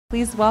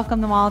Please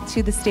welcome them all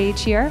to the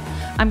stage here.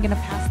 I'm going to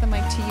pass the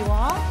mic to you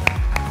all.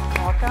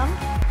 Welcome.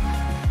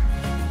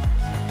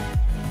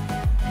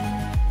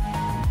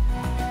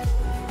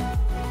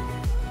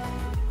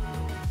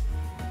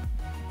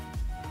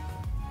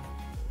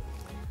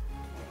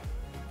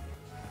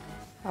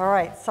 All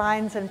right,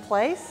 signs in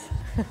place.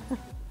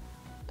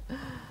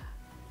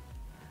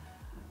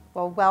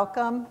 Well,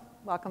 welcome.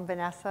 Welcome,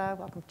 Vanessa.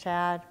 Welcome,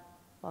 Chad.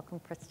 Welcome,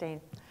 Christine.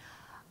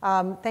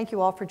 Thank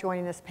you all for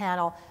joining this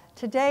panel.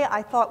 Today,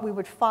 I thought we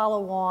would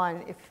follow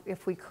on,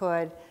 if we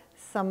could,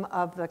 some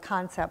of the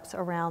concepts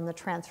around the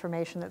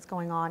transformation that's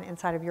going on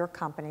inside of your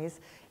companies.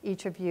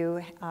 Each of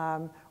you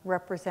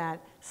represent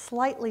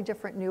slightly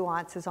different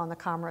nuances on the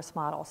commerce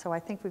model. So I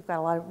think we've got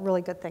a lot of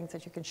really good things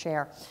that you can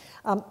share.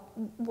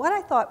 What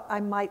I thought I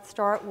might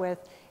start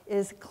with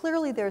is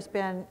clearly there's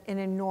been an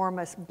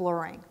enormous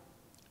blurring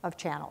of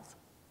channels.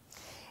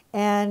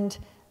 And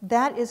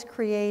that is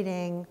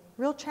creating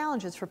real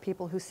challenges for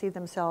people who see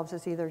themselves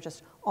as either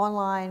just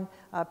online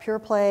pure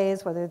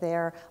plays, whether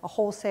they're a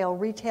wholesale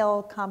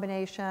retail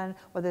combination,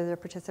 whether they're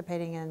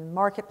participating in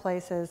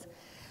marketplaces.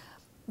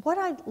 What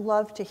I'd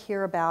love to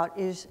hear about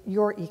is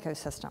your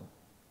ecosystem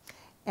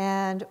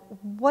and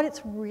what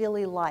it's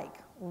really like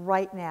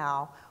right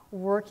now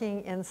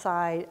working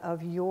inside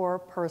of your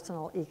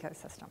personal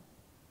ecosystem.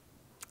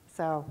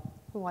 So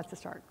who wants to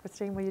start?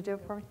 Christine, will you do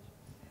it for me?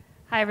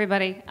 Hi,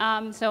 everybody.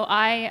 So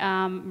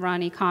I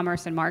run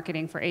e-commerce and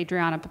marketing for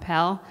Adrianna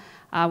Papell.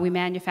 We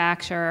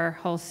manufacture,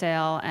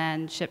 wholesale,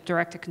 and ship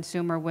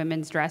direct-to-consumer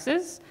women's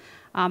dresses.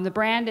 The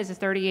brand is a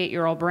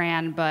 38-year-old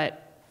brand,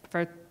 but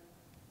for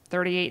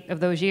 38 of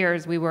those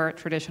years, we were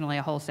traditionally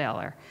a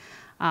wholesaler.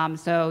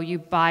 So you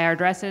buy our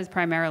dresses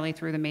primarily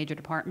through the major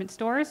department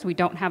stores. We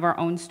don't have our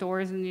own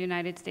stores in the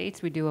United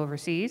States. We do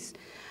overseas.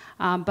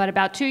 But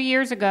about 2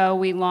 years ago,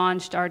 we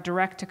launched our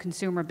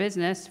direct-to-consumer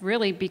business,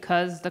 really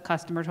because the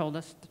customer told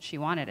us that she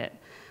wanted it.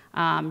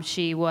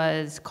 She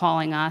was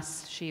calling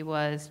us. She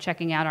was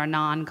checking out our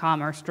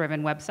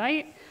non-commerce-driven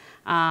website.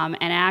 And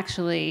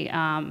actually,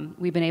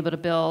 we've been able to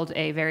build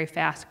a very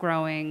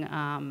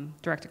fast-growing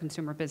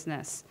direct-to-consumer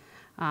business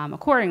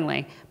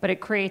accordingly. But it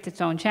creates its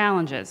own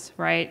challenges,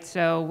 right?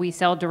 So we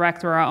sell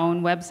direct through our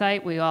own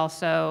website. We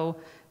also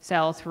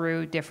sell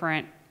through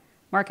different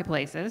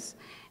marketplaces.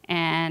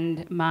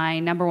 And my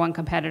number one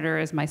competitor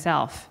is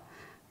myself,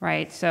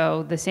 right?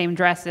 So the same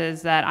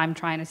dresses that I'm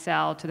trying to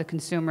sell to the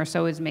consumer,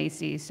 so is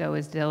Macy's, so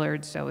is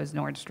Dillard's, so is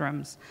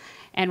Nordstrom's.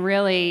 And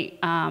really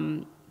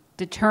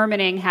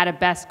determining how to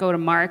best go to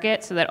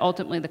market so that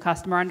ultimately the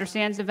customer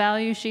understands the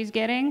value she's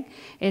getting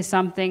is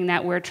something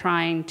that we're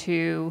trying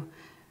to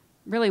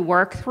really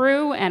work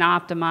through and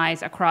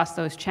optimize across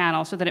those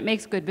channels so that it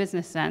makes good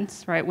business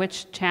sense, right?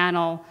 Which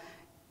channel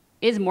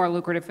is more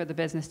lucrative for the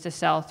business to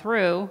sell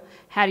through?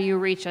 How do you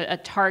reach a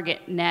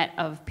target net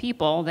of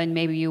people than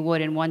maybe you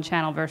would in one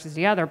channel versus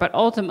the other? But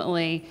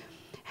ultimately,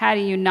 how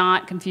do you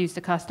not confuse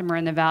the customer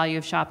and the value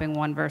of shopping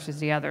one versus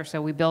the other?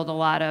 So we build a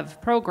lot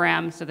of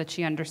programs so that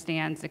she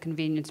understands the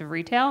convenience of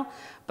retail,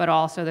 but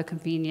also the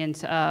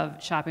convenience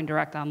of shopping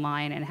direct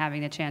online and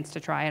having a chance to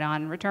try it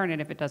on and return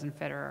it if it doesn't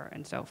fit her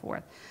and so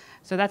forth.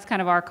 So that's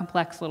kind of our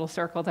complex little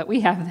circle that we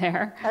have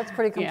there. That's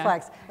pretty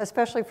complex, yeah.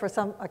 Especially for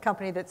a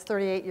company that's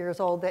 38 years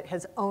old that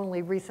has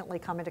only recently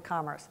come into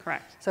commerce.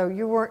 Correct. So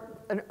you weren't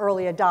an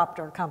early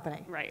adopter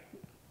company. Right.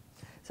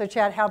 So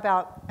Chad, how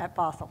about at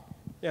Fossil?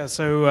 Yeah,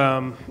 so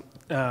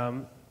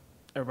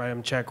everybody,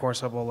 I'm Chad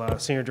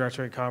Cornstubble, Senior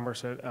Director of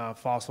Commerce at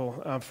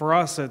Fossil. For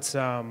us, it's,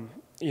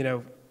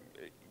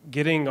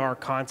 getting our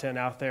content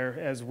out there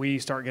as we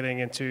start getting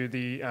into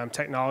the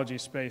technology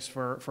space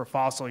for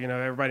Fossil. You know,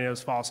 everybody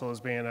knows Fossil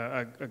as being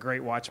a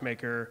great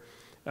watchmaker,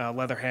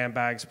 leather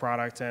handbags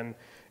product,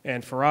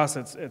 and for us,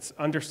 it's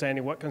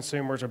understanding what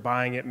consumers are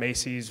buying at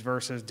Macy's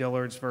versus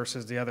Dillard's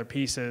versus the other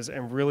pieces,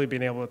 and really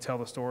being able to tell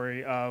the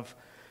story of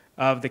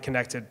the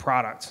connected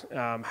product.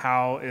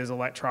 How is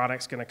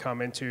electronics going to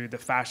come into the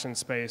fashion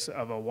space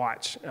of a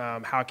watch?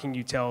 How can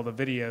you tell the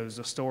videos,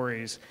 the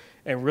stories,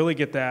 and really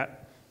get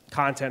that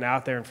content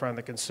out there in front of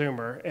the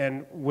consumer?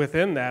 And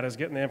within that is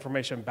getting the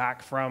information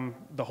back from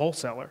the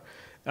wholesaler.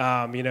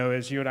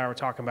 As you and I were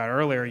talking about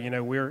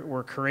earlier,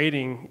 we're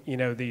creating,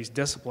 these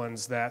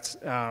disciplines that,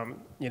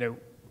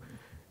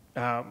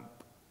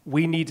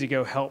 we need to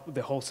go help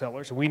the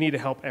wholesalers. We need to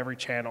help every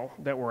channel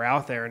that we're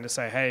out there and to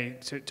say, hey,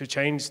 to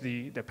change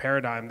the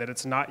paradigm that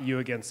it's not you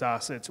against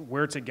us, it's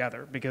we're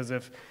together. Because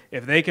if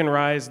they can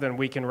rise, then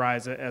we can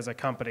rise as a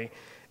company.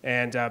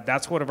 And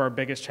that's one of our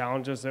biggest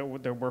challenges that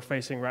we're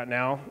facing right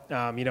now.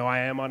 I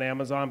am on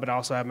Amazon, but I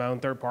also have my own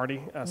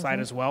third-party site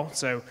as well.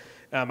 So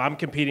I'm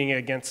competing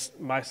against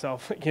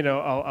myself,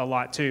 a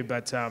lot too.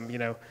 But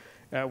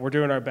we're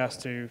doing our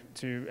best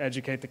to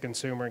educate the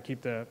consumer and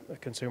keep the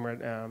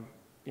consumer,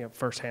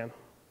 firsthand.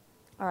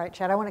 All right,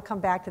 Chad, I want to come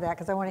back to that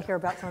because I want to hear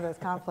about some of those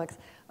conflicts.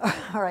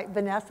 All right,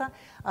 Vanessa,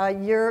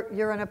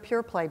 you're in a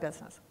pure play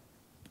business.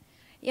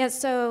 Yeah,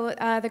 so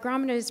the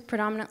Grommet is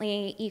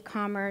predominantly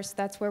e-commerce.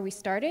 That's where we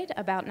started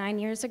about 9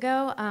 years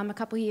ago. A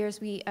couple years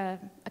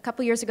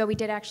ago, we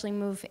did actually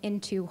move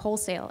into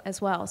wholesale as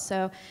well.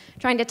 So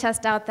trying to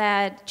test out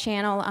that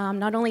channel,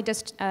 not only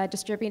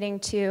distributing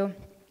to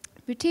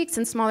boutiques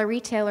and smaller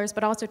retailers,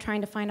 but also trying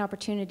to find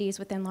opportunities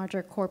within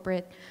larger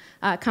corporate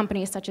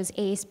companies such as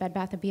Ace, Bed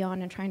Bath &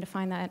 Beyond, and trying to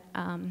find that,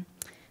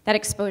 that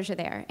exposure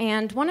there.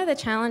 And one of the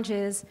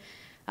challenges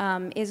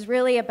is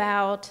really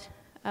about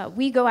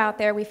we go out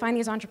there, we find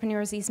these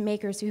entrepreneurs, these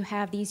makers who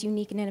have these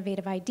unique and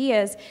innovative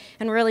ideas,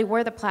 and really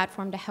we're the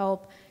platform to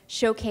help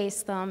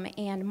showcase them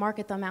and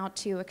market them out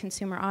to a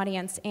consumer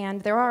audience.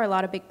 And there are a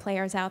lot of big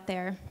players out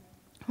there.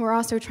 We're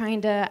also trying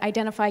to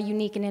identify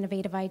unique and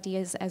innovative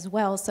ideas as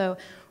well. So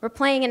we're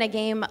playing in a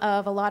game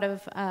of a lot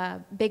of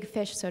big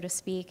fish, so to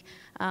speak,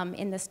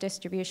 in this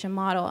distribution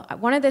model.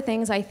 One of the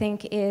things I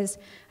think is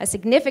a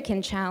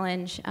significant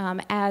challenge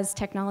as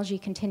technology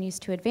continues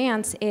to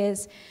advance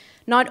is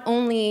not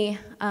only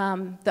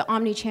the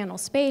omni-channel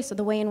space, or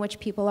the way in which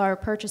people are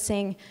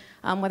purchasing,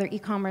 whether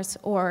e-commerce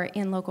or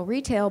in local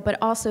retail, but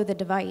also the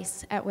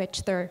device at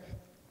which they're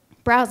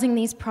browsing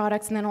these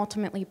products and then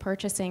ultimately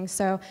purchasing.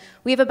 So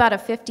we have about a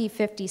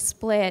 50-50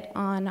 split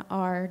on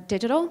our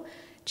digital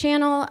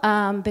channel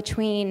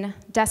between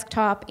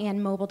desktop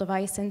and mobile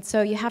device. And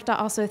so you have to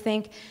also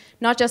think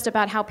not just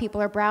about how people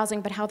are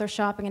browsing, but how they're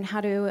shopping and how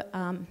to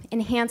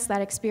enhance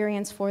that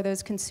experience for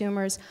those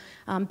consumers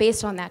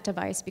based on that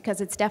device,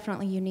 because it's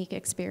definitely a unique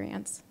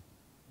experience.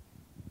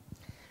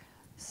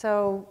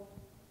 So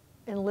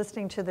in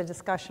listening to the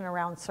discussion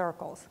around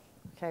circles,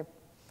 okay,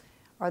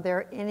 are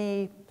there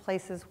any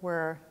places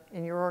where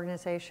in your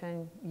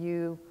organization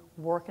you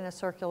work in a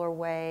circular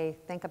way,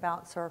 think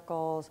about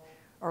circles,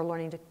 or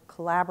learning to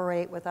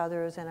collaborate with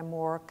others in a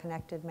more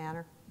connected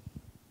manner?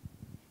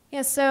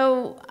 Yeah,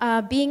 so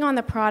being on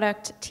the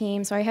product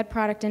team, so I had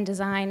product and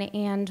design,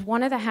 and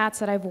one of the hats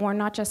that I've worn,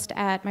 not just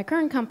at my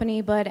current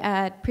company, but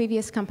at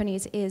previous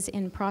companies, is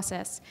in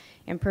process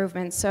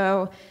improvement.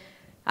 So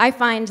I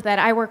find that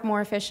I work more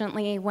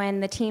efficiently when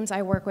the teams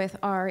I work with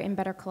are in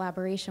better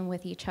collaboration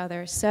with each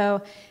other.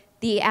 So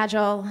the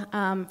Agile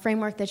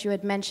framework that you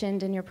had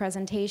mentioned in your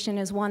presentation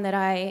is one that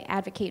I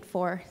advocate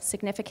for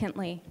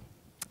significantly.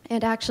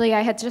 And actually,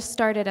 I had just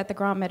started at the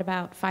Grommet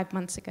about 5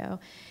 months ago.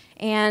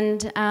 And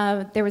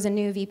there was a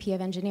new VP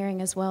of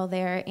engineering as well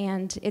there.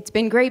 And it's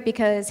been great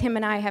because him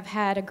and I have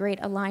had a great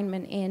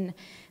alignment in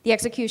the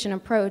execution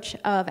approach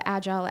of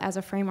Agile as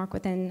a framework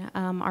within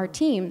our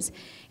teams.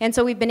 And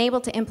so we've been able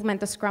to implement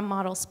the Scrum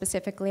model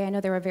specifically. I know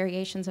there are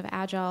variations of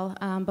Agile,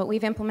 but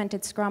we've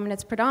implemented Scrum, and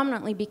it's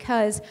predominantly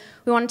because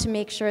we wanted to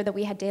make sure that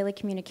we had daily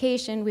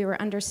communication, we were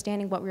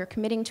understanding what we were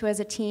committing to as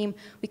a team,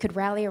 we could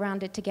rally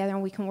around it together,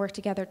 and we can work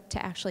together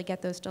to actually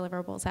get those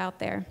deliverables out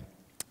there.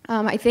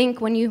 I think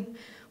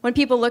when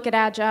people look at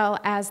Agile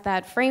as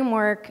that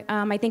framework,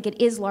 I think it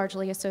is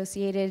largely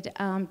associated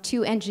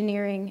to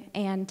engineering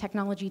and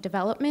technology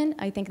development.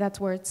 I think that's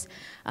where it's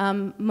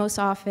most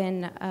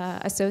often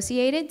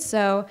associated.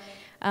 So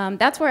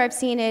that's where I've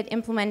seen it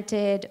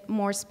implemented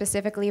more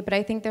specifically, but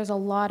I think there's a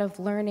lot of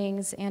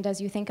learnings, and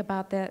as you think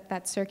about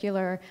that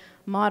circular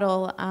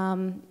model,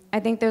 I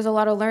think there's a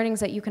lot of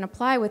learnings that you can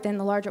apply within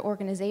the larger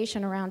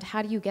organization around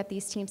how do you get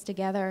these teams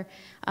together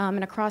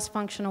in a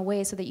cross-functional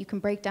way so that you can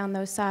break down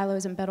those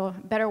silos and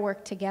better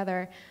work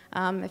together.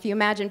 If you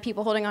imagine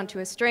people holding onto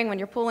a string, when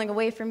you're pulling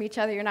away from each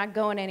other, you're not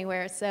going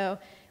anywhere. So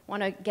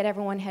want to get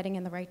everyone heading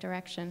in the right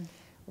direction.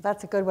 Well,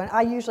 that's a good one.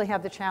 I usually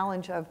have the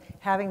challenge of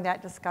having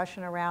that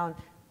discussion around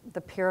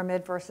the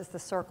pyramid versus the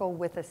circle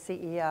with a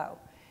CEO.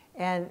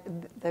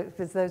 And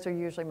because those are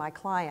usually my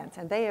clients,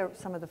 and they are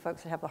some of the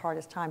folks that have the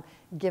hardest time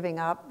giving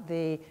up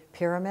the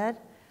pyramid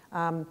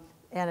and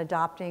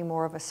adopting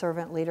more of a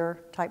servant leader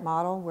type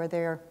model where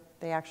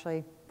they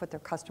actually put their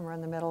customer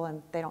in the middle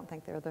and they don't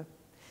think they're the.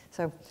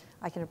 So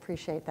I can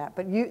appreciate that.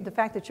 But the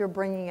fact that you're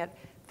bringing it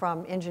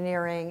from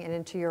engineering and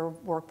into your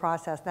work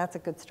process, that's a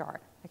good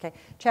start. Okay,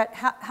 Chet,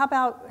 how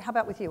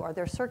about with you? Are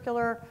there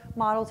circular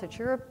models that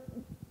you're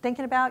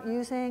thinking about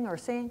using or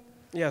seeing?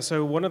 Yeah,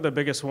 so one of the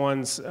biggest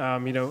ones,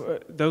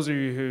 those of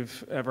you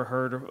who've ever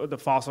heard of the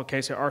fossil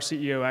case, our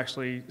CEO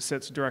actually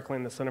sits directly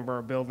in the center of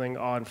our building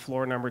on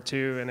floor number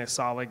 2 in a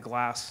solid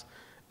glass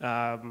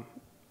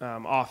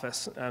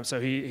office. So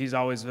he's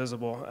always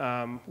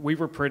visible. We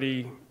were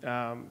pretty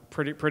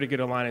good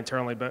aligned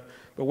internally, but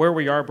where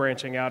we are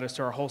branching out is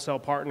to our wholesale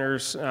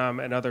partners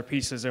and other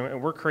pieces,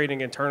 and we're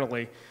creating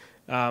internally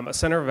a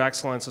center of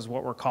excellence is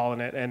what we're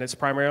calling it, and it's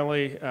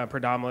primarily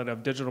predominant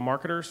of digital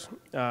marketers,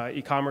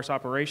 e-commerce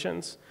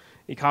operations,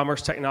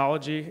 e-commerce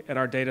technology, and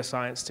our data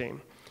science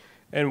team.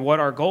 And what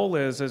our goal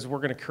is we're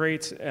going to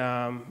create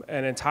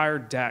an entire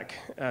deck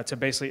to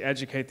basically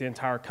educate the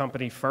entire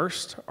company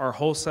first, our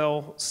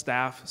wholesale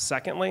staff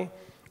secondly,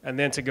 and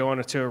then to go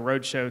on to a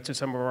roadshow to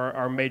some of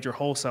our major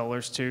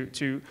wholesalers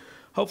to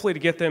hopefully to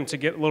get them to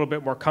get a little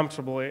bit more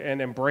comfortable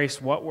and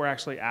embrace what we're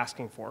actually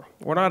asking for.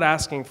 We're not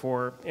asking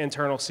for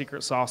internal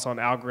secret sauce on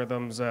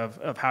algorithms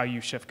of how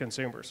you shift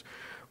consumers.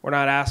 We're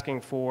not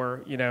asking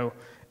for, when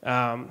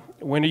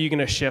are you going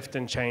to shift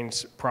and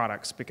change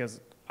products? Because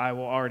I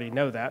will already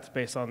know that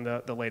based on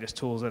the latest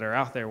tools that are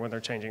out there when they're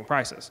changing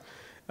prices.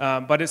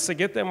 But it's to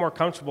get them more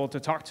comfortable to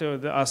talk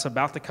to us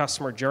about the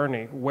customer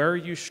journey. Where are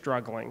you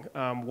struggling?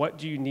 What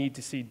do you need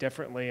to see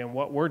differently in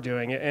what we're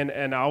doing?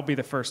 And I'll be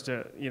the first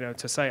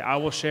to say I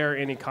will share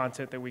any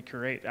content that we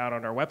create out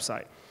on our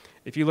website.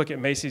 If you look at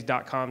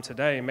Macy's.com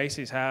today,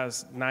 Macy's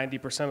has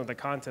 90% of the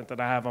content that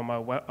I have on my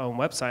own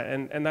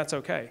website, and that's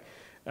okay.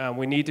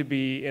 We need to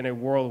be in a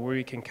world where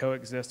we can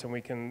coexist and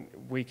we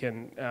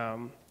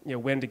can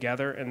win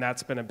together, and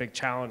that's been a big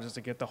challenge, is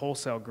to get the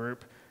wholesale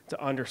group to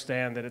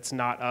understand that it's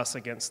not us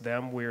against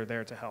them. We are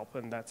there to help,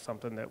 and that's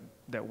something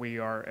that we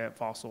are at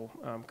Fossil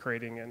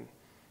creating and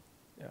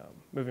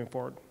moving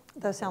forward.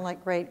 Those sound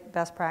like great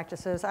best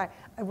practices. I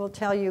will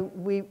tell you,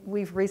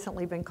 we've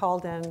recently been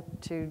called in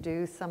to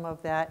do some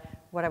of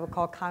that, what I would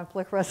call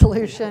conflict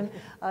resolution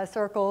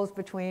circles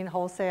between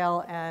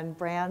wholesale and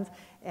brands,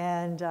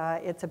 and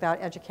it's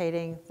about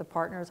educating the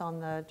partners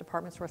on the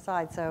department store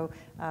side. So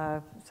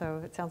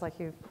it sounds like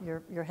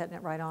you're hitting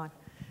it right on.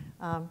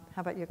 How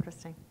about you,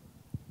 Christine?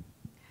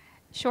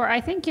 Sure.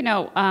 I think,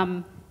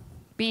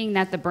 being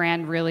that the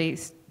brand really,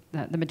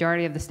 the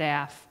majority of the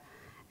staff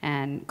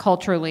and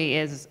culturally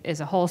is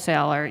a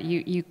wholesaler,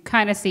 you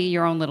kind of see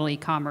your own little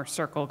e-commerce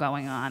circle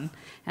going on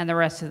and the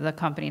rest of the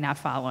company not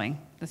following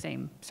the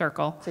same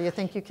circle. So you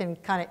think you can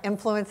kind of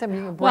influence them,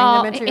 you can bring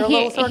them into your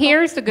little circle?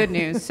 Here's the good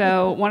news.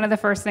 So one of the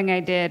first things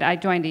I did, I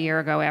joined a year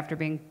ago after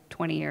being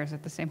 20 years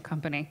at the same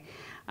company.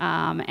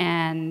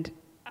 And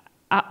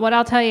what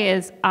I'll tell you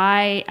is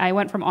I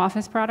went from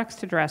office products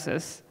to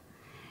dresses.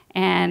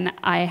 And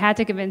I had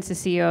to convince the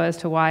CEO as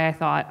to why I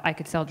thought I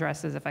could sell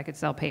dresses if I could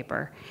sell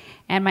paper.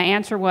 And my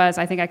answer was,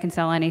 I think I can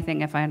sell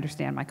anything if I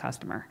understand my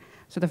customer.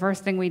 So the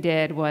first thing we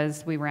did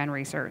was we ran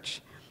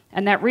research.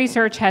 And that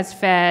research has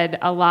fed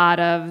a lot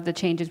of the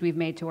changes we've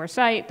made to our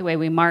site, the way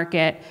we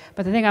market.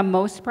 But the thing I'm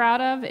most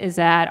proud of is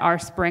that our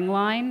spring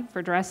line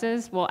for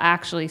dresses will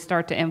actually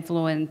start to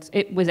influence,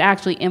 it was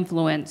actually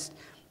influenced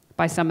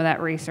by some of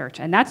that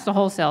research. And that's the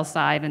wholesale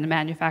side and the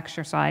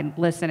manufacturer side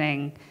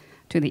listening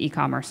to the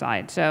e-commerce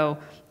side. So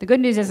the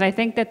good news is I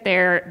think that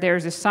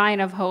there's a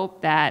sign of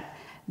hope that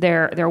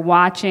they're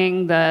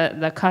watching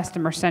the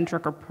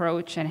customer-centric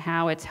approach and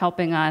how it's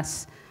helping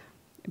us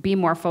be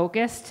more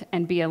focused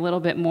and be a little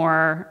bit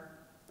more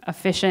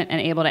efficient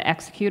and able to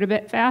execute a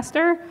bit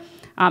faster.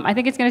 I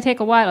think it's going to take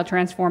a while to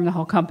transform the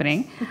whole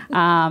company,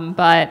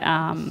 but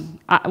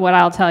what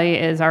I'll tell you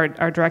is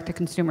our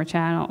direct-to-consumer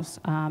channels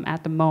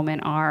at the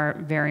moment are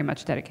very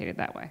much dedicated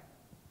that way.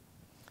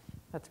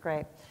 That's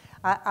great.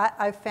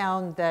 I've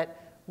found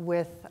that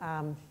with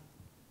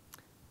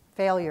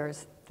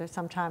failures,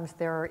 sometimes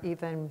there are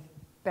even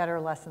better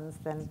lessons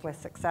than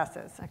with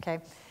successes, okay?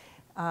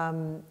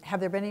 Have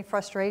there been any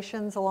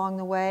frustrations along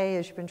the way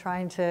as you've been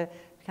trying to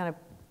kind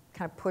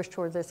of push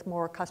towards this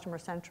more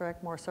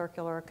customer-centric, more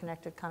circular,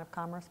 connected kind of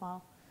commerce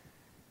model?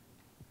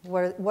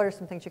 What are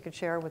some things you could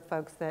share with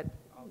folks that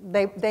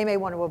they may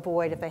want to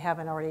avoid if they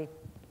haven't already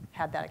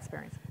had that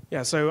experience?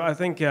 Yeah, so I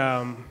think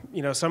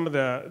some of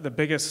the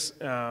biggest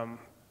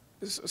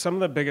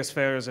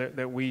failures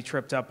that we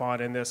tripped up on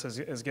in this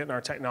is getting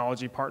our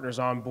technology partners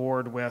on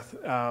board with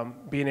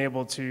being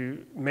able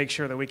to make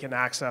sure that we can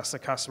access the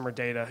customer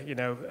data.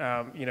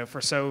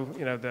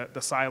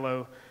 The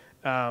silo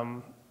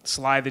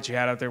slide that you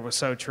had out there was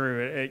so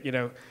true.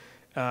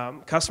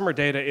 Customer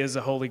data is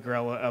the holy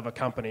grail of a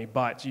company,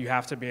 but you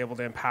have to be able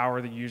to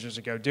empower the users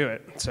to go do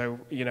it. So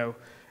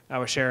I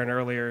was sharing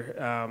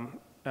earlier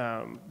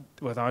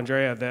with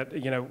Andrea that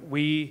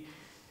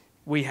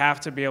we have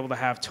to be able to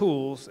have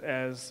tools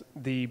as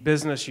the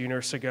business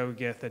units to go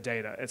get the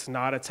data. It's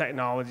not a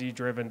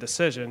technology-driven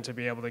decision to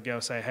be able to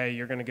go say, hey,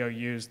 you're going to go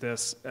use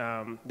this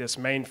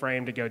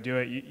mainframe to go do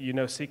it. You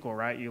know SQL,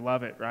 right? You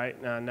love it, right?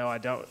 No, I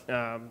don't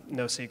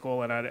know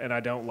SQL, and I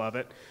don't love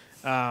it.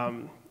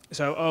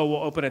 We'll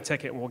open a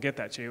ticket and we'll get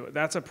that to you.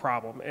 That's a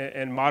problem.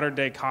 In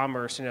modern-day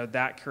commerce,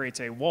 that creates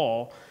a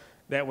wall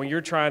that when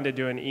you're trying to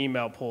do an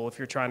email pull, if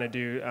you're trying to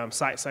do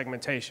site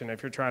segmentation,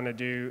 if you're trying to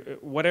do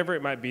whatever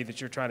it might be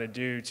that you're trying to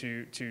do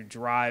to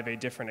drive a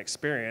different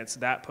experience,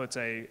 that puts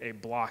a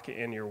block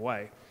in your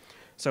way.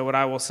 So what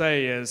I will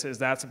say is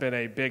that's been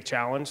a big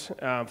challenge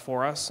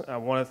for us.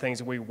 One of the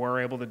things we were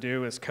able to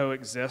do is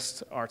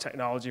coexist our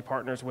technology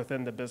partners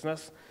within the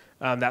business.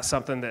 That's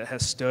something that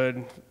has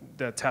stood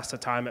the test of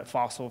time at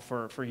Fossil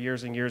for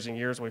years and years and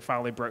years. We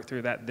finally broke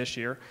through that this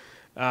year.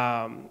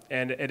 And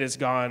it has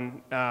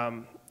gone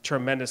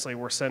tremendously.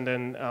 We're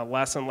sending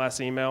less and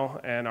less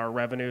email, and our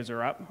revenues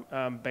are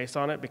up based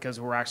on it because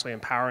we're actually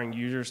empowering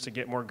users to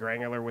get more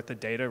granular with the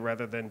data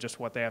rather than just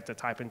what they have to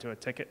type into a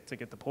ticket to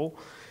get the pull.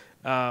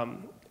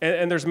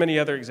 And there's many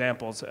other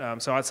examples.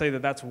 So I'd say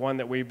that that's one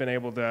that we've been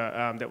able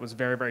to, that was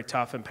very, very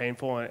tough and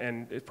painful,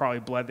 and it probably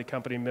bled the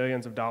company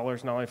millions of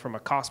dollars, not only from a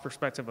cost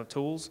perspective of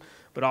tools,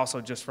 but also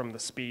just from the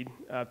speed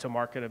to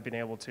market of being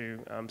able to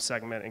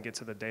segment and get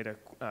to the data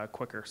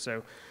quicker.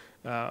 So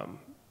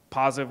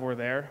positive we're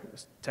there,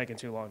 it's taking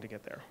too long to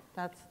get there.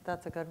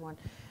 That's a good one.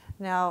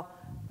 Now,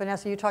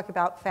 Vanessa, you talked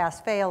about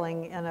fast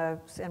failing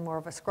in more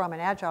of a Scrum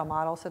and Agile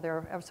model, so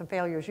there are some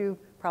failures you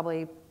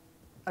probably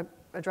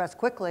addressed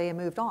quickly and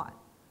moved on.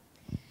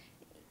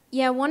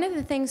 Yeah, one of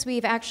the things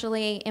we've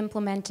actually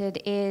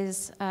implemented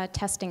is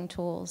testing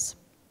tools,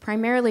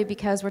 primarily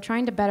because we're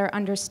trying to better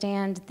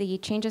understand the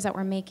changes that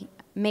we're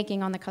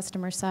making on the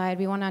customer side.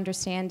 We want to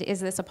understand,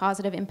 is this a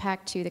positive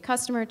impact to the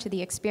customer, to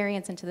the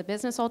experience, and to the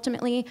business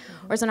ultimately,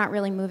 or is it not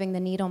really moving the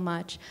needle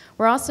much?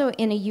 We're also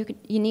in a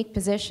unique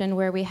position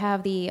where we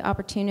have the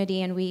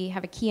opportunity and we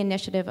have a key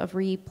initiative of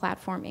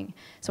re-platforming.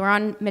 So we're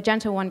on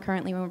Magento 1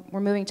 currently,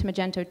 we're moving to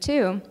Magento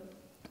 2.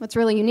 What's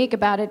really unique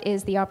about it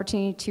is the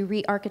opportunity to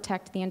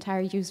re-architect the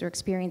entire user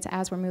experience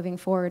as we're moving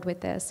forward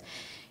with this.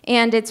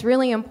 And it's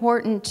really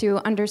important to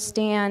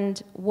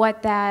understand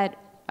what that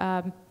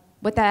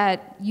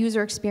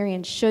user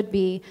experience should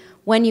be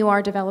when you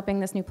are developing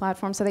this new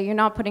platform, so that you're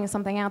not putting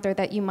something out there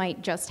that you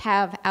might just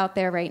have out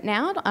there right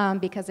now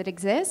because it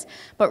exists,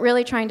 but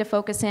really trying to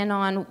focus in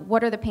on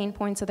what are the pain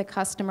points of the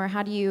customer,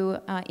 how do you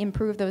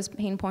improve those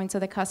pain points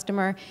of the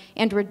customer,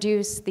 and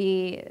reduce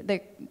the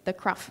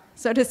cruff,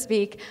 so to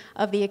speak,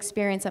 of the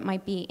experience that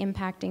might be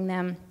impacting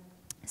them.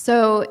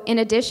 So in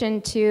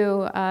addition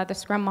to the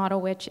Scrum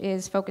model, which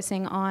is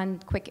focusing on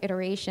quick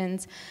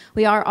iterations,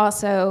 we are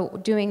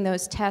also doing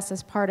those tests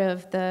as part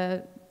of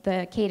the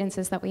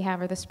cadences that we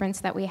have, or the sprints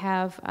that we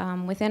have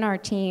within our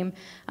team,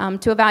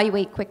 to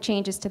evaluate quick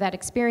changes to that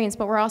experience.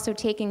 But we're also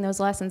taking those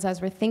lessons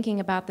as we're thinking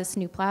about this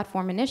new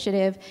platform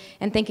initiative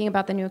and thinking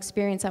about the new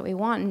experience that we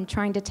want, and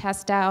trying to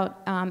test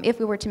out, if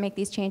we were to make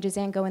these changes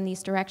and go in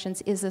these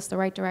directions, is this the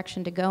right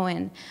direction to go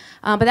in?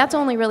 But that's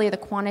only really the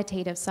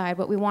quantitative side.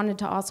 What we wanted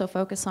to also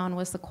focus on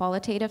was the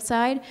qualitative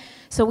side.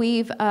 So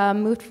we've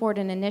moved forward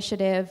an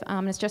initiative,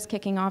 it's just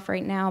kicking off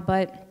right now,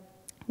 but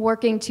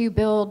working to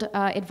build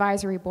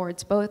advisory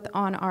boards, both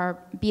on our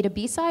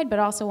B2B side, but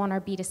also on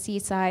our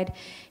B2C side.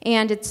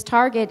 And its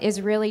target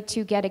is really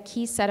to get a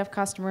key set of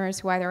customers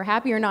who either are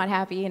happy or not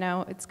happy, you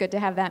know, it's good to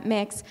have that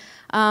mix,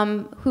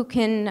 who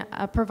can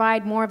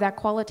provide more of that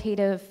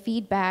qualitative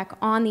feedback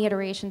on the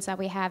iterations that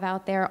we have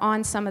out there,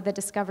 on some of the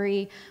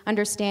discovery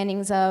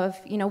understandings of,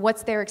 you know,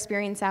 what's their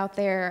experience out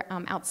there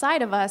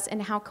outside of us,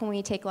 and how can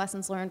we take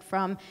lessons learned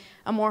from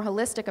a more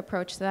holistic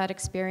approach to that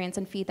experience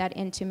and feed that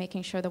into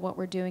making sure that what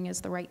we're doing is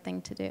the right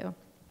thing to do.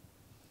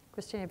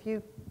 Christine, have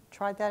you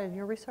tried that in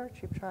your research?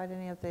 You've tried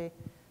any of the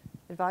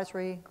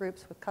advisory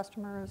groups with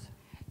customers?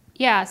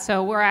 Yeah,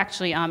 so we're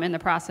actually in the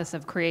process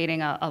of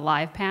creating a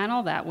live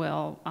panel that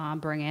will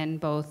bring in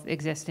both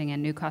existing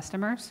and new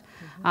customers.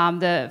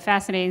 The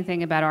fascinating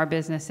thing about our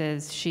business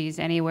is she's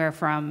anywhere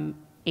from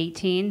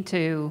 18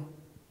 to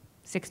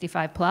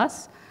 65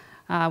 plus.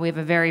 We have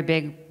a very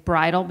big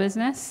bridal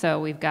business, so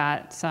we've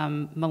got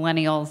some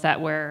millennials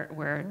that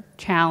we're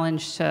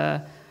challenged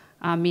to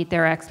meet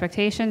their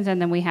expectations,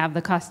 and then we have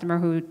the customer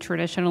who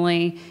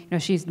traditionally, you know,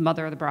 she's the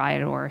mother of the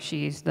bride, or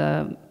she's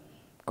the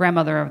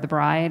grandmother of the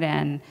bride,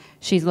 and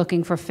she's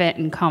looking for fit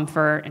and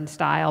comfort and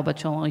style, but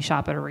she'll only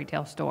shop at a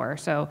retail store.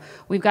 So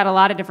we've got a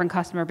lot of different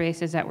customer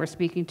bases that we're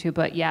speaking to,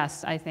 but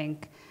yes, I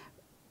think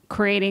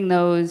creating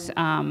those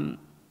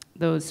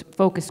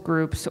focus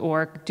groups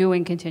or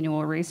doing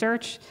continual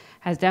research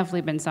has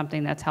definitely been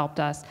something that's helped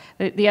us.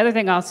 The other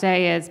thing I'll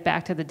say is,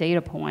 back to the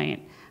data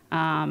point,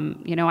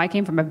 you know, I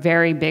came from a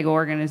very big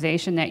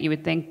organization that you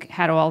would think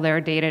had all their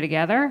data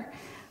together,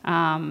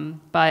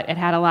 but it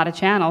had a lot of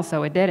channels,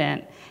 so it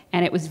didn't.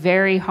 And it was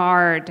very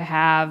hard to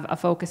have a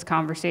focused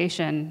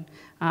conversation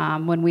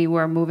when we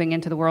were moving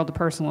into the world of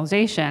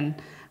personalization,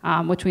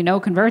 which we know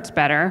converts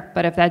better,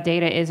 but if that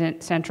data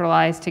isn't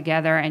centralized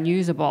together and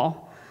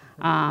usable,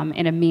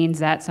 and it means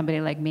that somebody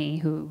like me,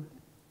 who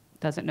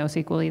doesn't know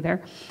SQL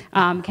either,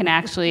 can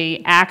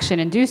actually action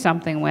and do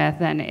something with,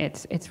 then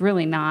it's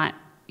really not,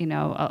 you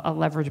know, a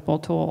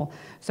leverageable tool.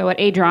 So at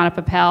Adrianna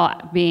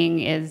Papell,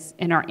 is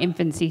in our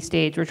infancy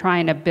stage, we're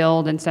trying to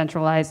build and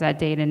centralize that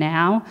data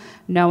now,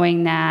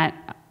 knowing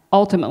that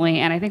ultimately,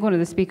 and I think one of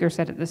the speakers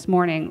said it this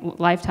morning,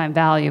 lifetime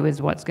value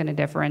is what's going to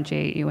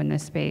differentiate you in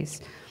this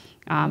space.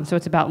 So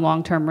it's about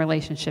long-term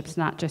relationships,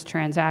 not just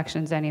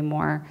transactions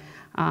anymore.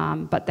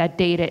 But that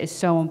data is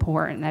so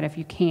important that if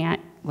you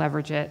can't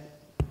leverage it,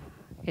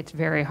 it's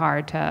very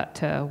hard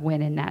to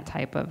win in that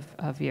type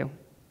of view.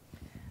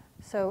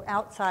 So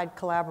outside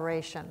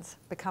collaborations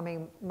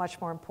becoming much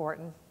more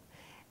important,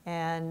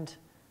 and,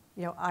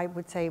 you know, I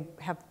would say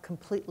have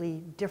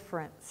completely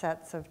different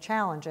sets of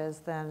challenges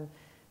than,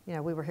 you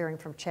know, we were hearing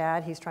from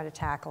Chad, he's trying to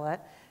tackle it.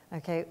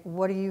 Okay,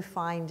 what are you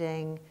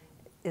finding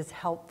is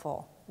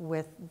helpful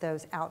with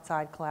those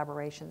outside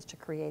collaborations to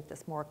create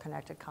this more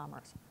connected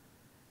commerce?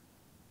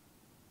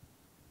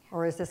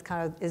 Or is this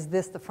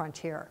the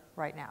frontier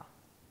right now?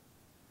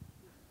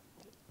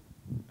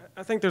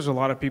 I think there's a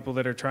lot of people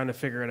that are trying to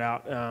figure it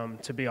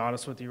out, to be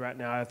honest with you right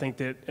now. I think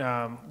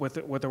that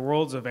with the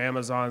worlds of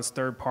Amazon's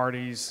third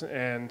parties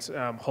and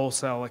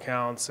wholesale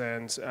accounts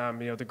and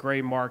the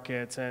gray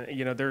market,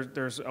 and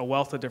there's a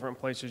wealth of different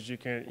places you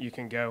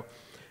can go.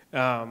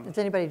 Is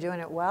anybody doing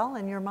it well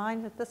in your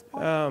mind at this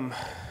point?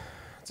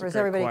 Or is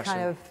everybody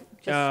kind of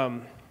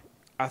just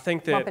I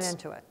think that bumping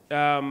into it?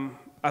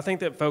 I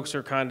think that folks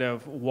are kind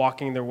of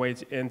walking their way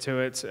into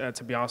it,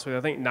 to be honest with you.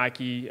 I think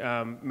Nike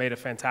made a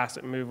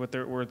fantastic move with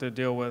their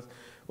deal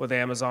with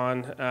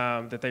Amazon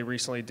that they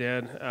recently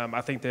did.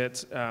 I think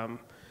that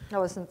That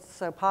wasn't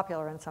so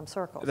popular in some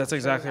circles. that's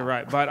exactly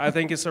right. But I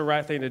think it's the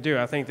right thing to do.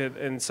 I think that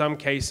in some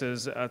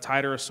cases, a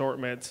tighter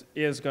assortment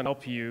is going to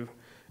help you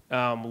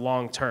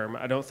long term.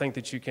 I don't think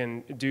that you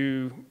can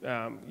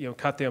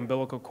cut the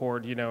umbilical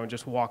cord, and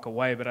just walk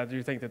away. But I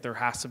do think that there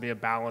has to be a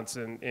balance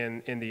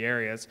in the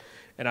areas.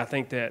 And I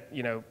think that,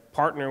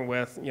 partnering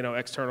with,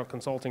 external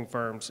consulting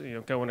firms,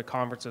 going to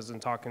conferences and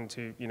talking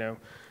to,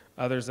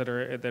 others that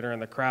are in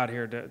the crowd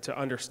here to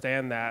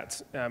understand that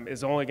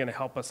is only going to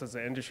help us as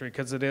an industry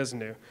because it is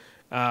new.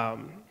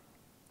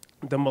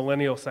 The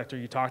millennial sector,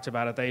 you talked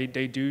about it,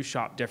 they do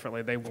shop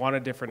differently. They want a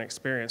different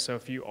experience. So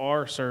if you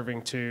are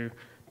serving to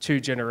 2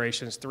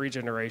 generations, 3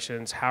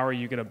 generations, how are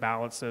you going to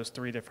balance those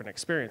 3 different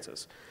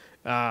experiences?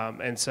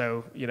 And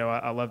so,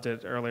 I loved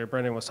it earlier.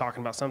 Brendan was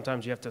talking about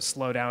sometimes you have to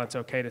slow down. It's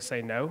okay to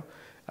say no.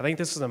 I think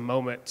this is a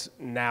moment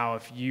now,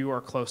 if you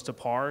are close to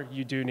par,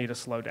 you do need to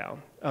slow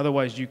down.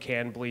 Otherwise, you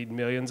can bleed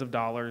millions of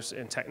dollars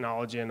in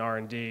technology and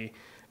R&D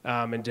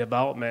and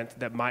development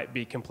that might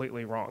be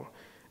completely wrong.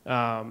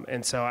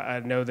 And so I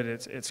know that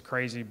it's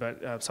crazy,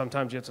 but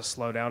sometimes you have to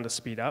slow down to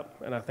speed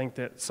up. And I think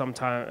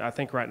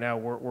that right now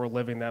we're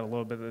living that a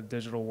little bit in the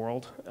digital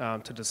world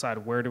to decide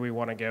where do we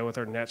want to go with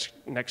our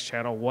next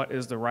channel, what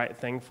is the right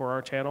thing for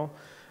our channel.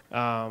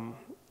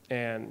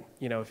 And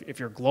if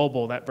you're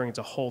global, that brings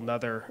a whole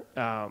nother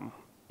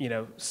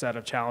set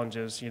of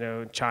challenges.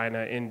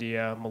 China,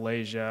 India,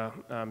 Malaysia,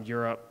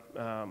 Europe,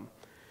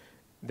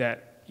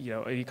 that.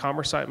 An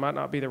e-commerce site might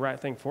not be the right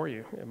thing for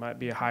you. It might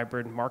be a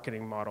hybrid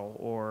marketing model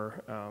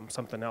or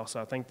something else.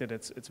 So I think that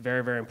it's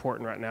very, very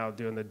important right now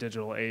during the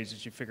digital age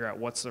that you figure out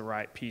what's the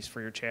right piece for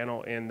your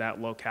channel in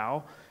that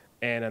locale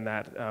and in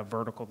that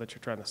vertical that you're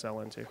trying to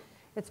sell into.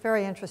 It's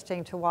very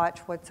interesting to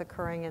watch what's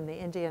occurring in the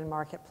Indian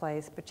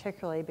marketplace,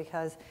 particularly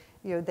because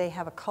they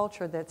have a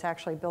culture that's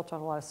actually built on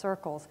a lot of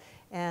circles,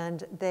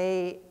 and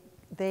they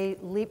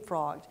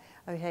leapfrogged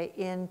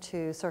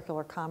into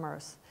circular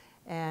commerce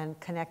and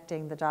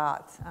connecting the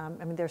dots.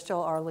 There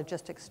still are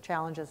logistics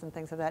challenges and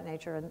things of that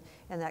nature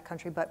in that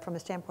country, but from a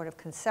standpoint of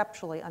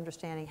conceptually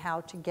understanding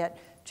how to get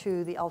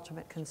to the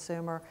ultimate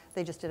consumer,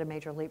 they just did a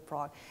major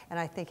leapfrog. And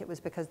I think it was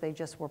because they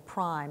just were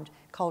primed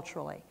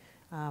culturally.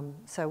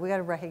 So we got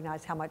to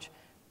recognize how much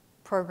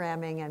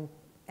programming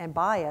and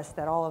bias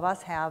that all of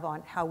us have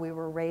on how we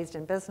were raised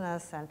in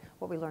business and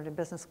what we learned in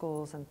business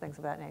schools and things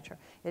of that nature.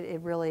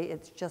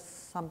 It's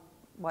just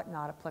somewhat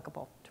not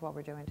applicable to what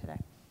we're doing today.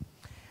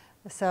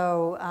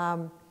 So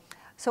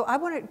I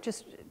want to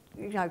just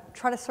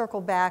try to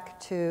circle back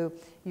to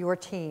your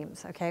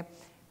teams. Okay,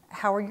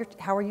 how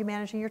are you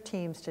managing your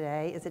teams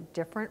today? Is it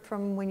different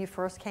from when you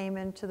first came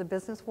into the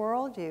business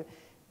world? Do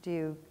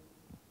you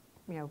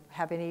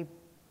have any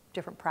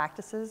different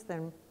practices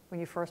than when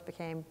you first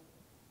became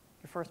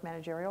your first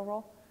managerial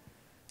role?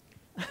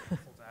 Since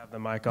I have the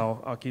mic,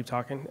 I'll keep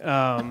talking.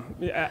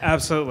 Yeah,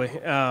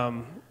 absolutely.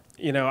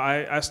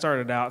 I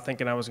started out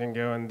thinking I was going to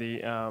go in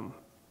the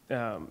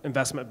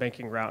investment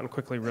banking route and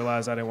quickly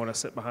realized I didn't want to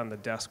sit behind the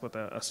desk with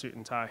a suit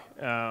and tie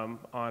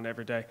on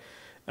every day.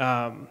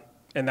 And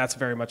that's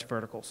very much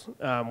verticals.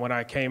 When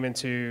I came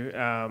into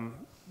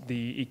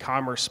the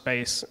e-commerce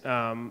space,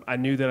 I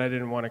knew that I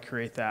didn't want to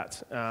create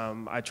that.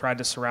 I tried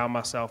to surround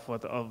myself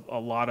with a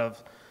lot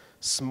of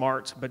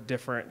smart but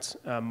different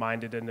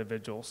minded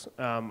individuals.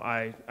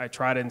 I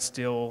try to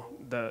instill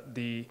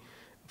the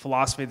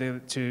philosophy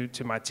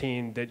to my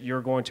team that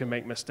you're going to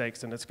make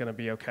mistakes and it's going to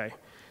be okay.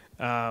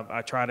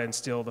 I try to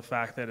instill the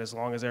fact that as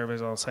long as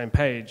everybody's on the same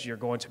page, you're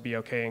going to be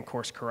okay and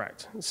course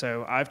correct.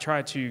 So I've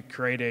tried to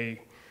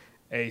create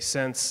a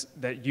sense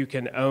that you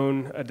can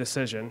own a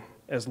decision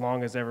as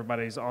long as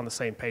everybody's on the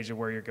same page of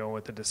where you're going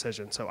with the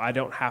decision. So I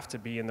don't have to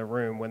be in the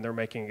room when they're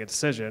making a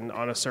decision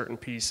on a certain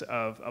piece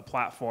of a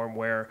platform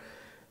where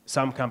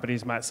some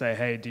companies might say,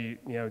 hey,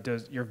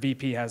 does your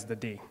VP has the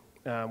D?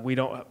 We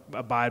don't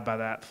abide by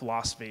that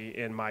philosophy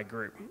in my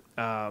group.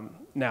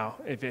 Now,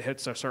 if it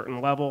hits a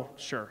certain level,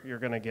 sure, you're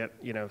going to get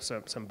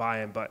some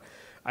buy-in. But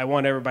I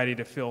want everybody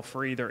to feel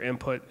free. Their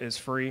input is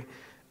free.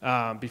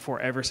 Before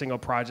every single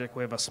project,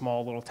 we have a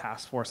small little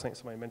task force. I think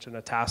somebody mentioned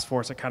a task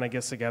force that kind of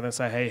gets together and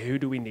say, hey, who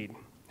do we need?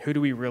 Who do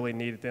we really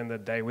need at the end of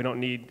the day? We don't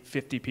need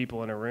 50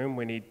 people in a room.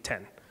 We need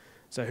 10.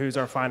 So who's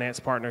our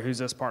finance partner? Who's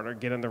this partner?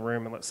 Get in the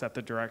room and let's set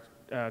the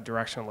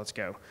direction. Let's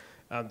go.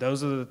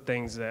 Those are the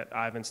things that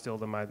I've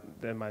instilled in my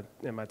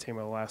team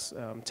over the last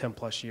 10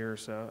 plus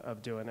years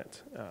of doing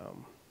it.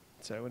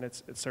 And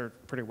it's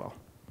served pretty well.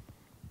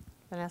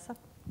 Vanessa?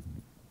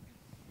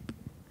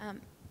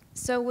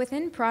 So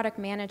within product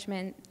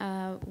management,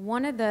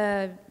 one of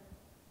the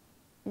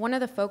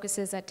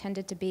focuses that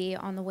tended to be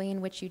on the way in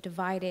which you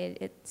divided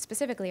it,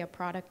 specifically a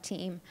product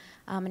team,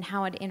 and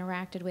how it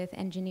interacted with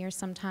engineers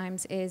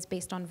sometimes is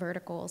based on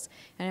verticals.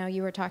 I know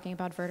you were talking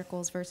about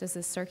verticals versus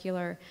this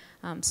circular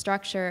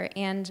structure,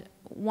 and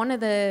one of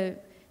the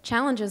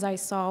challenges I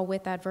saw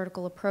with that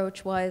vertical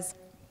approach was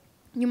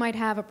you might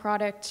have a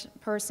product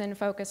person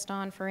focused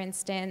on, for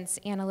instance,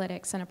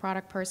 analytics, and a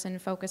product person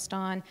focused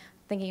on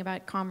thinking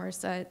about commerce,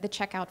 the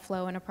checkout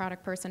flow, and a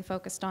product person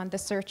focused on the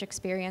search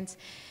experience.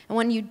 And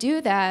when you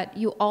do that,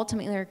 you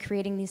ultimately are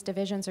creating these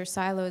divisions or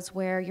silos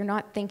where you're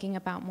not thinking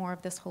about more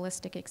of this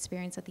holistic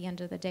experience at the end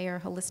of the day, or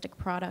holistic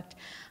product.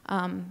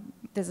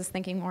 This is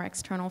thinking more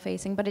external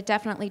facing, but it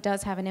definitely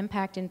does have an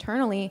impact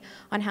internally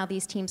on how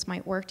these teams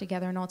might work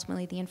together and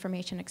ultimately the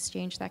information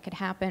exchange that could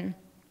happen.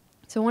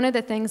 So one of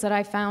the things that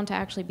I found to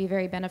actually be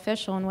very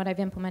beneficial and what I've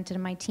implemented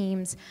in my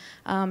teams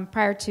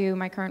prior to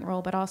my current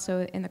role, but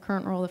also in the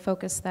current role, the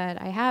focus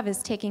that I have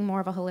is taking more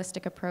of a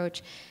holistic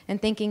approach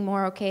and thinking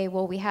more, okay,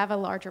 well, we have a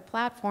larger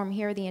platform,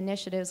 here are the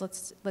initiatives,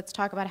 let's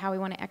talk about how we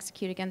want to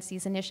execute against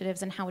these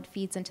initiatives and how it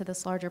feeds into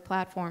this larger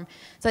platform.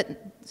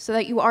 So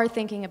that you are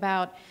thinking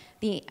about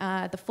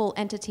the full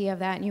entity of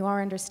that, and you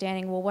are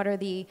understanding, well, what are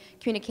the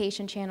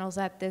communication channels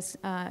that this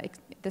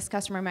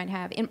customer might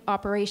have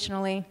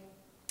operationally.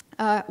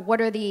 What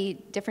are the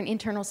different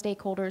internal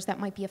stakeholders that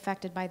might be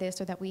affected by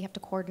this or that we have to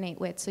coordinate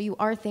with? So you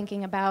are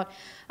thinking about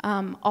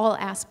all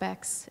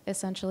aspects,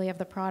 essentially, of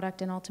the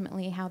product and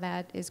ultimately how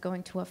that is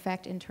going to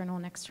affect internal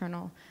and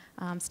external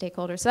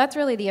stakeholders. So that's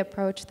really the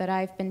approach that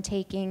I've been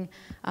taking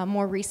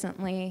more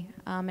recently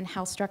and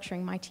how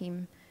structuring my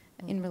team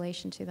in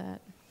relation to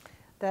that.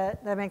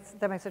 That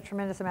makes a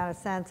tremendous amount of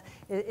sense.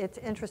 It's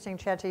interesting,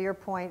 Chad, to your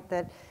point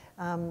that,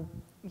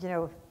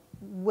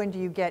 when do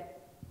you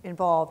get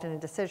involved in a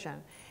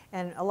decision?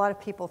 And a lot of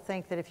people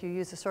think that if you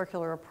use a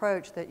circular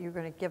approach that you're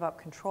going to give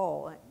up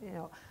control.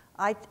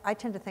 I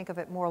tend to think of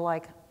it more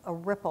like a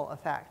ripple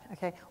effect,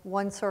 okay?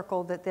 One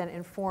circle that then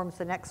informs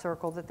the next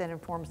circle that then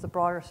informs the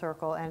broader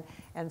circle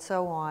and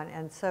so on.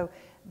 And so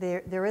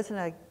there isn't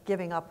a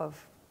giving up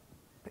of,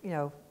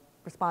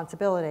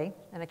 responsibility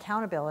and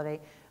accountability.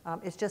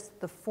 It's just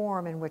the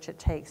form in which it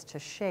takes to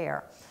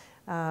share.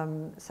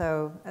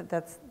 So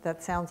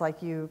that sounds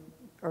like you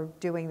are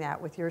doing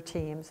that with your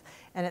teams,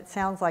 and it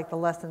sounds like the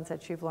lessons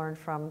that you've learned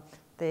from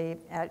the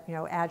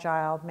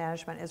agile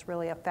management is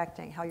really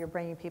affecting how you're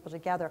bringing people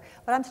together.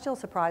 But I'm still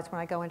surprised when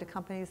I go into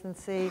companies and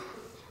see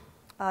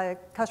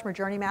customer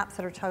journey maps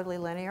that are totally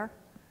linear,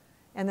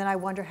 and then I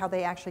wonder how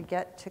they actually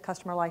get to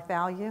customer life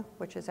value,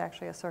 which is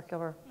actually a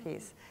circular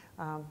piece.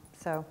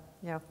 So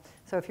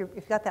if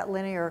you've got that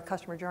linear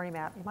customer journey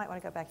map, you might want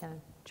to go back in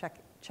and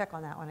check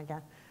on that one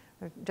again.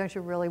 Don't you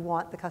really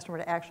want the customer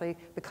to actually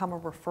become a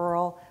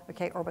referral,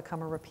 okay, or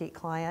become a repeat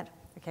client,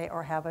 okay,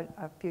 or have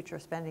a future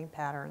spending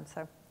pattern?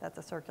 So that's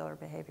a circular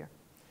behavior.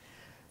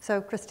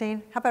 So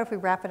Christine, how about if we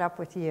wrap it up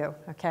with you,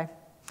 okay?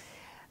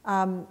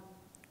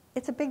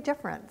 It's a big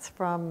difference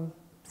from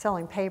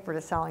selling paper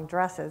to selling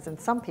dresses in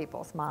some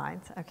people's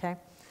minds, okay?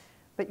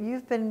 But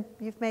you've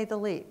made the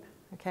leap,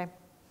 okay?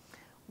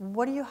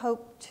 What do you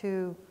hope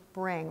to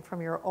bring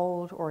from your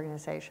old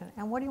organization,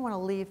 and what do you want to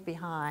leave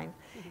behind?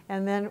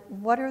 And then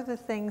what are the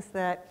things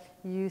that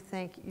you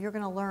think you're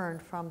going to learn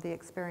from the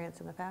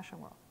experience in the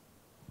fashion world?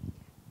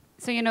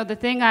 So the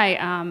thing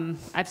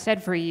I've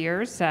said for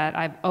years that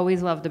I've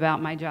always loved about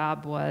my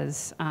job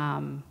was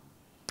I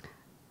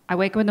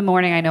wake up in the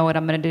morning, I know what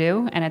I'm going to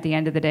do, and at the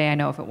end of the day, I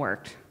know if it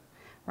worked,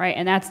 right?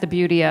 And that's the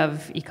beauty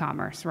of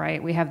e-commerce,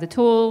 right? We have the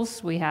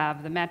tools, we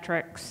have the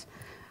metrics,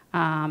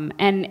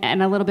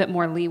 and a little bit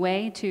more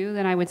leeway, too,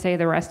 than I would say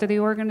the rest of the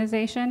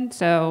organization.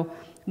 So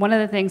one of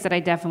the things that I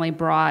definitely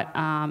brought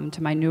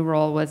to my new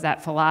role was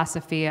that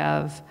philosophy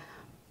of,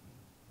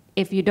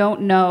 if you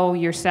don't know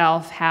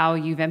yourself how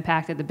you've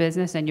impacted the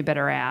business, then you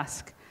better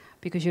ask,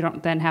 because you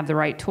don't then have the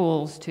right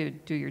tools to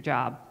do your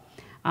job.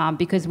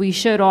 Because we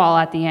should all,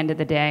 at the end of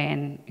the day,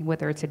 and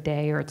whether it's a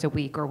day or it's a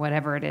week or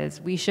whatever it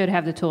is, we should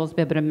have the tools to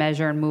be able to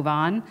measure and move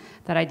on.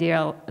 That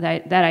idea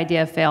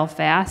of fail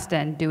fast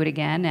and do it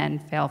again,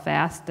 and fail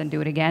fast and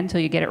do it again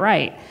until you get it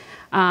right.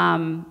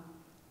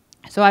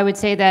 So I would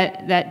say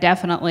that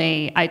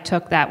definitely I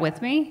took that with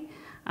me.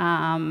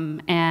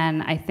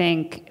 And I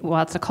think,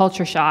 well, it's a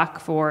culture shock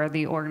for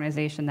the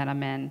organization that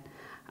I'm in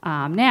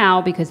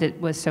now, because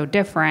it was so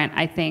different.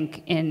 I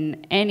think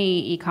in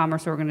any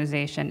e-commerce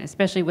organization,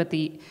 especially with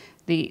the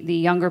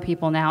younger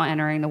people now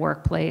entering the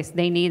workplace,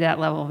 they need that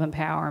level of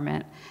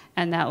empowerment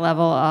and that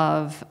level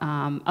of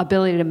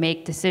ability to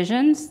make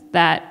decisions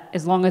that,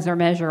 as long as they're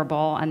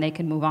measurable and they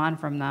can move on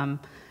from them,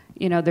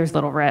 there's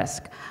little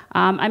risk.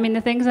 I mean, the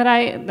things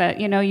that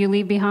you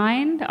leave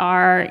behind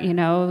are,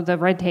 the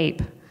red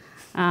tape,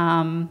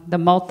 the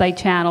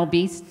multi-channel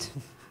beast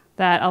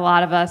that a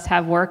lot of us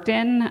have worked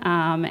in,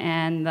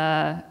 and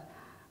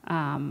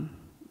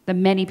the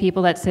many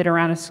people that sit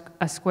around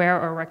a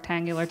square or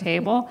rectangular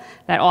table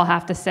that all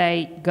have to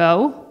say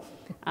go,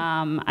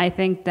 I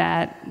think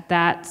that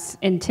that's,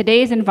 in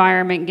today's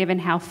environment, given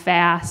how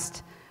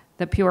fast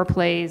the pure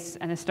plays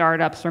and the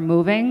startups are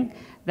moving,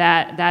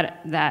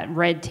 that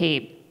red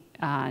tape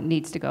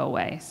needs to go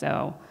away.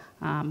 So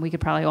we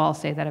could probably all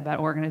say that about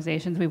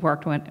organizations we've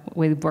worked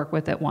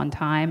with at one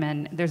time,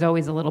 and there's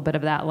always a little bit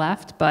of that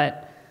left,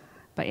 but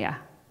yeah.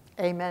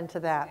 Amen to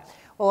that.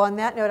 Well, on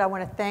that note, I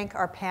want to thank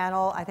our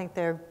panel. I think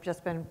they've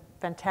just been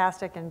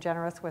fantastic and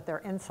generous with their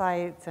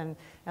insights and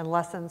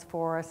lessons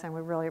for us, and we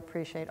really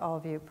appreciate all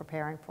of you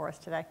preparing for us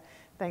today.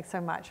 Thanks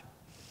so much.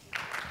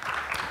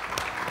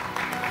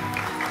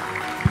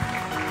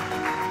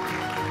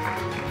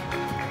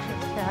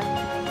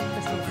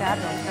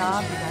 Fabulous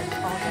job. You guys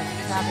all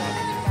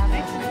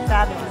did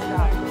fabulous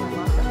job.